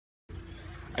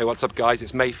Hey, what's up guys?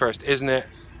 It's May 1st, isn't it?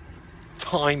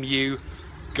 Time you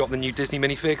got the new Disney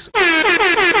minifigs.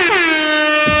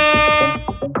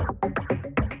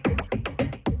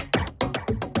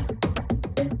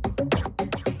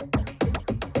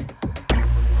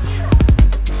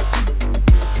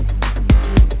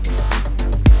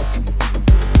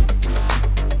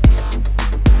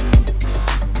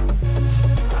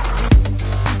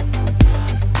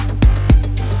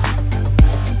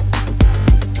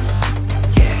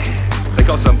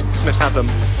 Got some. Smiths had them.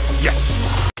 Yes!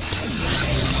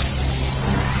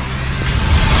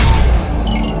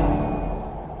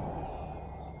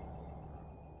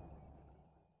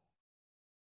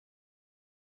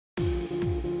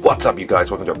 What's up you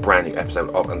guys? Welcome to a brand new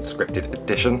episode of Unscripted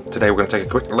Edition. Today we're going to take a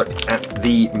quick look at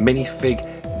the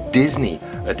minifig Disney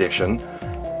edition.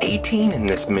 18 in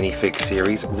this minifig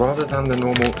series rather than the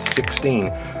normal 16.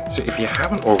 So if you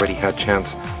haven't already had a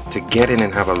chance to get in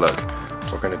and have a look,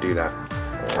 we're going to do that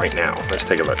right now. Let's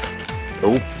take a look.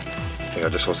 Oh, I think I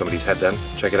just saw somebody's head then.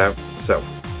 Check it out. So,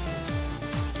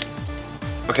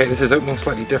 okay, this is opening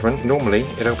slightly different. Normally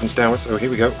it opens downwards. Oh, here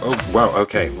we go. Oh, wow.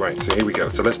 Okay, right. So here we go.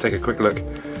 So let's take a quick look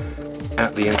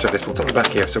at the insert list. What's on the back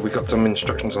here? So we've got some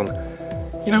instructions on,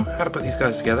 you know, how to put these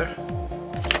guys together.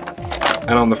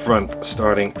 And on the front,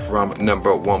 starting from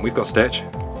number 1, we've got Stitch.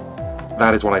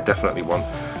 That is one I definitely want.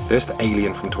 There's the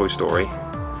alien from Toy Story.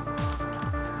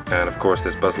 And of course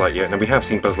there's Buzz Lightyear. Now we have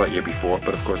seen Buzz Lightyear before,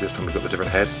 but of course this time we've got the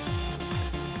different head.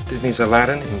 Disney's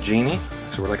Aladdin and Genie,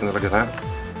 so we're liking the look of that.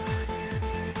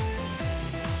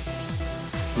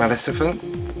 Maleficent.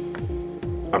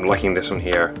 I'm liking this one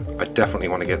here. I definitely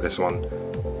want to get this one.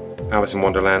 Alice in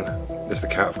Wonderland. There's the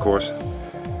cat, of course.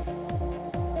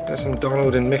 There's some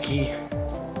Donald and Mickey.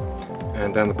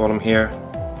 And down the bottom here,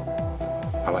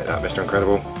 I like that, Mr.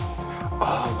 Incredible.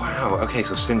 Oh wow, okay,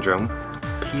 so Syndrome.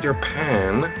 Peter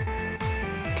Pan,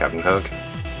 Captain Hook.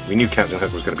 We knew Captain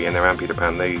Hook was going to be in there and Peter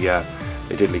Pan. They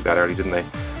did leak that early, didn't they?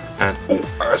 And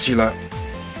Ursula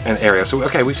and Ariel. So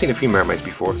okay, we've seen a few mermaids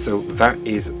before. So that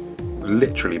is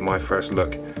literally my first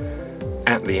look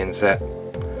at the inset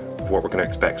of what we're going to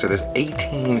expect. So there's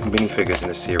 18 minifigures in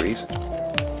this series.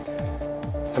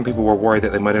 Some people were worried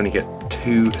that they might only get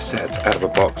 2 sets out of a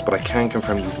box, but I can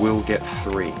confirm you will get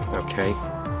 3. Okay.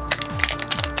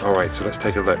 Alright, so let's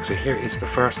take a look. So here is the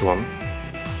first one.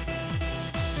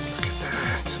 Look at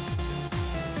that.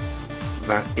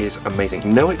 That is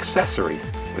amazing. No accessory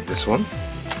with this one.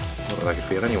 Not that I could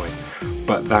feel anyway.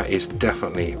 But that is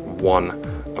definitely one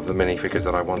of the minifigures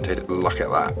that I wanted. Look at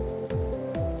that.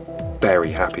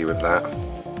 Very happy with that.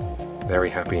 Very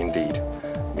happy indeed.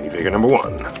 Minifigure number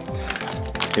 1.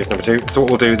 Here's number 2. So what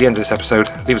we'll do at the end of this episode,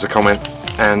 leave us a comment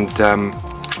and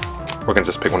we're going to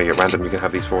just pick one of you at random. You can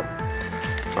have these 4.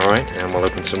 Alright, and we'll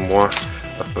open some more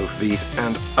of both these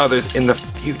and others in the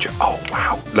future. Oh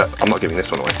wow, look, I'm not giving this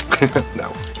one away.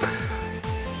 No.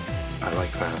 I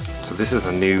like that. So this is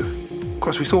a new, of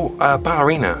course we saw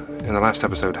Ballerina in the last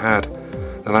episode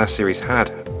the last series had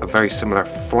a very similar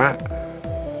flat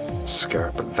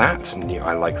skirt, but that's new.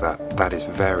 I like that. That is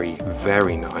very,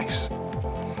 very nice.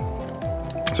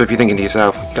 So if you're thinking to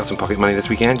yourself, you got some pocket money this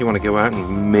weekend, you want to go out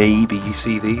and maybe you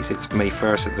see these, it's May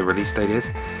 1st that the release date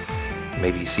is.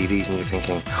 Maybe you see these and you're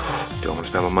thinking, oh, do I want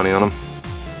to spend my money on them?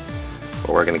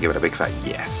 Or we're going to give it a big fat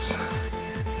yes.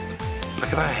 Look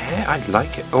at that hair, I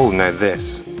like it. Oh, now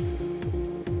this.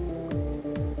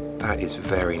 That is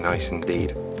very nice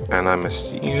indeed. And I'm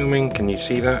assuming, can you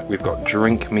see that? We've got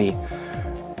Drink Me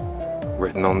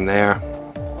written on there.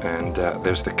 And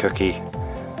there's the cookie.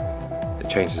 It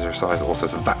changes her size also.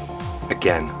 So that,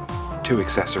 again, 2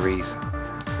 accessories.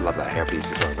 Love that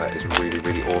hairpiece as well. That is really,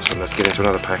 really awesome. Let's get into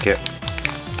another packet.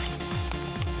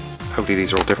 Hopefully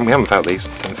these are all different. We haven't found these.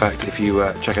 In fact, if you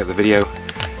check out the video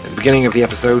at the beginning of the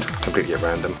episode, completely at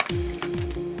random.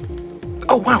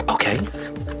 Oh wow, okay.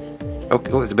 Oh,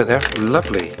 there's a bit there.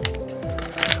 Lovely.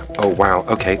 Oh wow,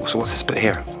 okay. So what's this bit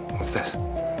here? What's this?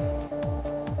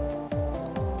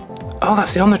 Oh,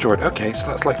 that's the Underdroid. Okay, so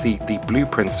that's like the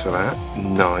blueprints for that.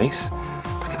 Nice.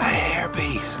 Look at that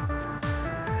hairpiece.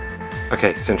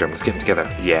 Okay, Syndrome, let's get them together.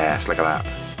 Yes, look at that.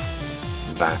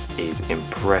 That is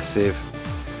impressive.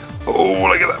 Oh,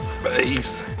 look at that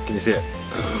face. Can you see it?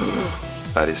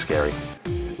 That is scary.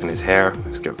 And his hair,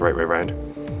 let's get it the right way around.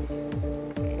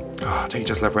 Oh, don't you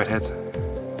just love redheads?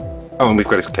 Oh, and we've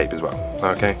got his cape as well.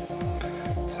 Okay.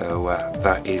 So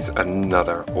that is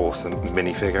another awesome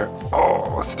minifigure.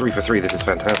 Oh, it's 3 for 3. This is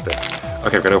fantastic.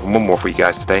 Okay, we're going to open one more for you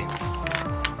guys today.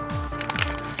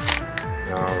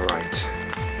 Alright.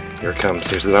 Here it comes.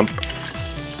 Here's the lump.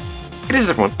 It is a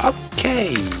different one.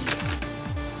 Okay.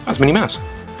 That's Minnie Mouse.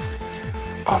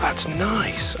 Oh, that's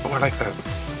nice. Oh, I like that.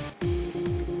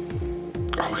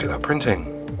 Oh, look at that printing.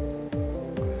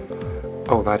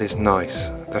 Oh, that is nice.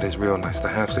 That is real nice. The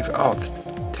half sleeve. Oh,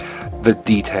 the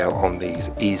detail on these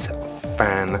is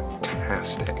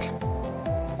fantastic.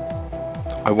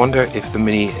 I wonder if the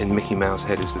Minnie and Mickey Mouse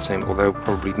head is the same, although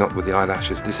probably not with the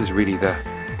eyelashes. This is really the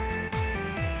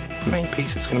main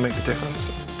piece that's going to make the difference.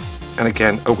 And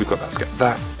again, oh, we've got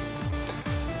that.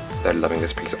 They're loving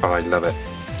this piece. Oh, I love it.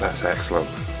 That's excellent.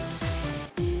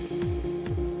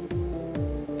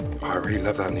 Oh, I really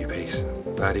love that new piece.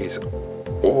 That is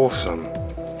awesome.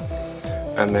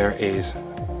 And there is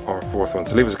our fourth one.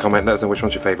 So leave us a comment, let us know which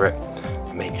one's your favourite.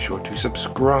 Make sure to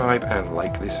subscribe and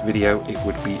like this video, it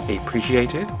would be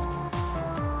appreciated.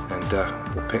 And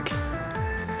we'll pick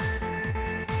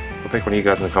one of you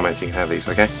guys in the comments. You can have these,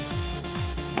 okay?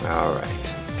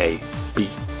 Alright. A, B,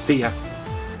 see ya.